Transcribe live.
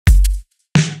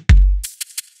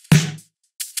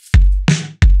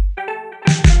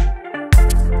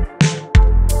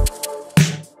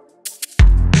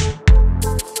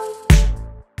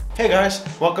Hey guys,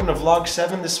 welcome to Vlog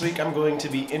 7. This week I'm going to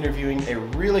be interviewing a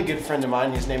really good friend of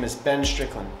mine. His name is Ben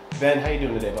Strickland. Ben, how you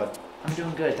doing today, bud? I'm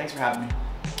doing good, thanks for having me.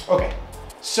 Okay,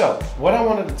 so what I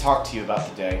wanted to talk to you about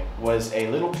today was a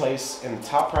little place in the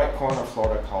top right corner of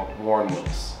Florida called Warren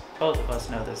Willis. Both of us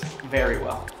know this very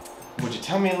well. Would you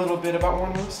tell me a little bit about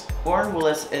Warren Willis? Warren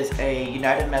Willis is a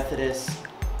United Methodist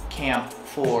camp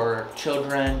for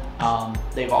children.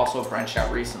 They've also branched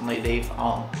out recently. They've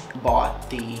bought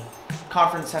the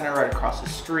conference center right across the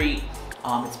street.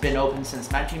 It's been open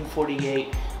since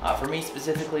 1948. For me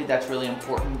specifically, that's really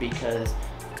important because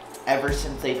ever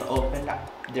since they've opened,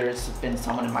 there's been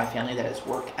someone in my family that has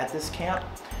worked at this camp.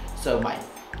 So my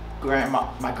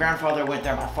grandfather went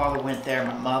there, my father went there,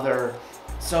 my mother,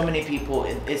 so many people.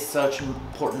 It's such an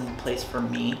important place for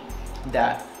me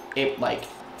that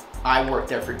I worked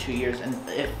there for 2 years and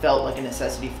it felt like a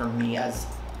necessity for me as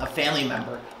a family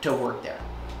member to work there.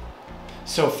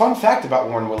 So fun fact about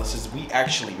Warren Willis is we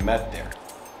actually met there,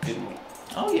 didn't we?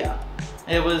 Oh yeah.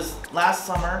 It was last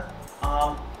summer.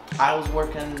 I was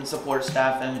working support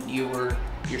staff and you were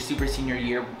your super senior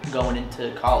year going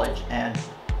into college, and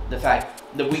the fact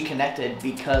that we connected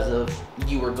because of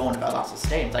you were going to Valdosta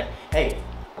State. It's like, hey,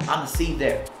 I'm gonna see you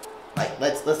there. Like,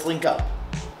 let's link up.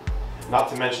 Not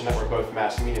to mention that we're both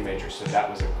mass media majors, so that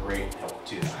was a great help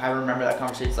too. I remember that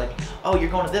conversation. It's like, oh,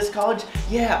 you're going to this college?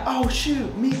 Yeah. Oh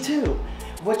shoot, me too.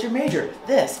 What's your major?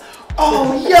 This.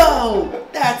 Oh, yo,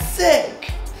 that's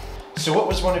sick. So what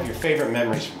was one of your favorite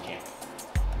memories from camp?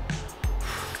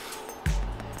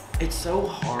 It's so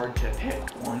hard to pick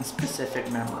one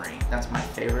specific memory that's my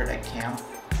favorite at camp,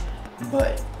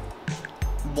 but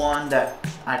one that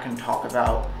I can talk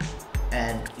about,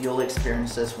 and you'll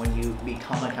experience this when you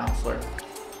become a counselor,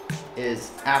 is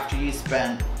after you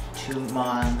spend 2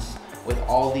 months with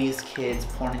all these kids,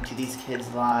 pouring into these kids'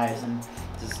 lives and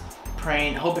just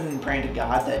praying, hoping and praying to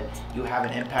God that you have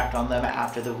an impact on them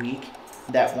after the week,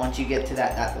 that once you get to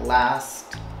that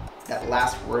last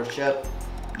worship.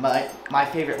 My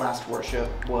favorite last worship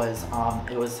was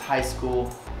it was high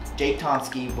school. Jake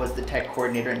Tonsky was the tech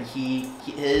coordinator, and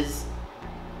his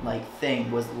thing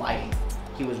was lighting.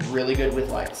 He was really good with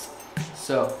lights.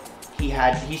 So he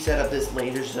set up this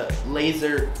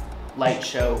laser light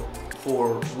show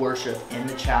for worship in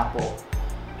the chapel.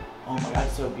 Oh my God,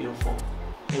 so beautiful.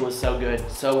 It was so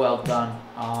good, so well done.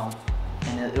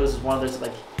 And it was one of those,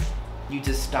 you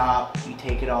just stop, you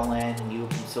take it all in, and you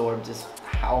absorb just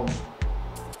how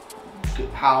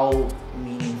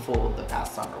meaningful the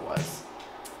past summer was.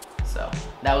 So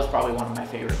that was probably one of my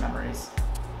favorite memories.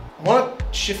 I want to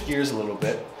shift gears a little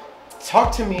bit.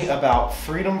 Talk to me about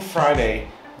Freedom Friday,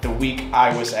 the week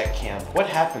I was at camp. What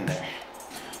happened there?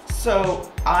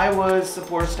 So I was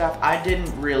support staff. I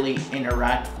didn't really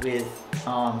interact with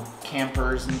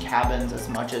campers and cabins as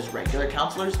much as regular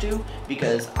counselors do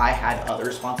because I had other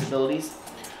responsibilities.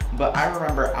 But I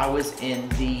remember I was in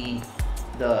the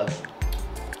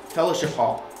fellowship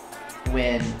hall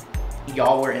when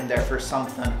y'all were in there for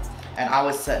something, and I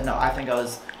was setting up. I think I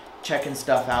was checking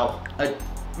stuff out,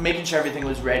 making sure everything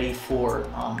was ready for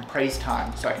praise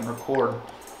time so I can record.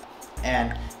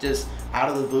 And just out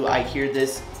of the blue, I hear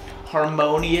this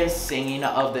harmonious singing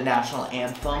of the national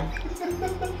anthem.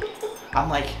 I'm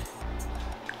like,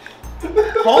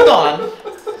 hold on.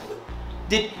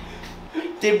 Did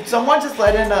someone just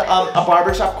let in a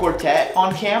barbershop quartet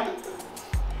on camp?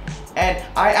 And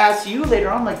I asked you later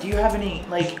on, do you have any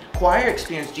choir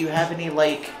experience? Do you have any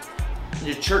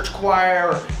the church choir,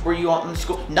 or were you on in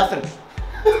school? Nothing.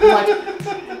 I'm like,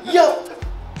 yo,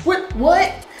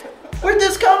 what? Where'd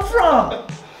this come from?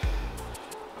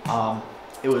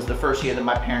 It was the first year that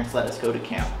my parents let us go to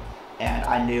camp, and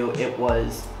I knew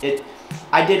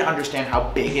I didn't understand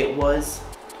how big it was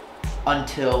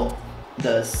until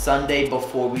the Sunday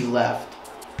before we left.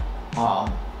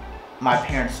 My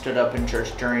parents stood up in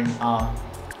church during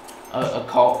a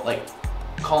call,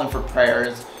 calling for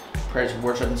prayers,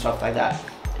 worship and stuff like that.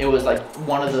 It was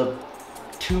one of the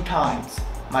 2 times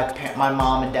my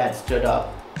mom and dad stood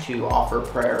up to offer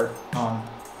prayer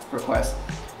requests,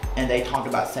 and they talked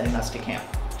about sending us to camp.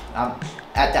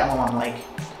 At that moment, I'm like,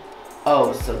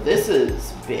 oh, so this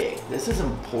is big. This is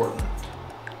important.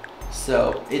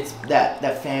 So it's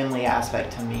that family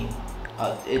aspect to me.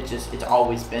 It's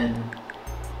always been.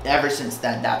 Ever since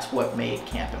then, that's what made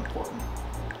camp important.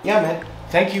 Yeah, man.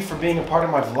 Thank you for being a part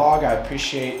of my vlog. I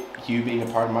appreciate you being a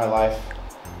part of my life.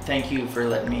 Thank you for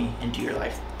letting me into your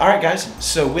life. All right, guys.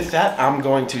 So with that, I'm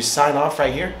going to sign off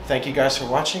right here. Thank you guys for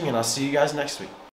watching, and I'll see you guys next week.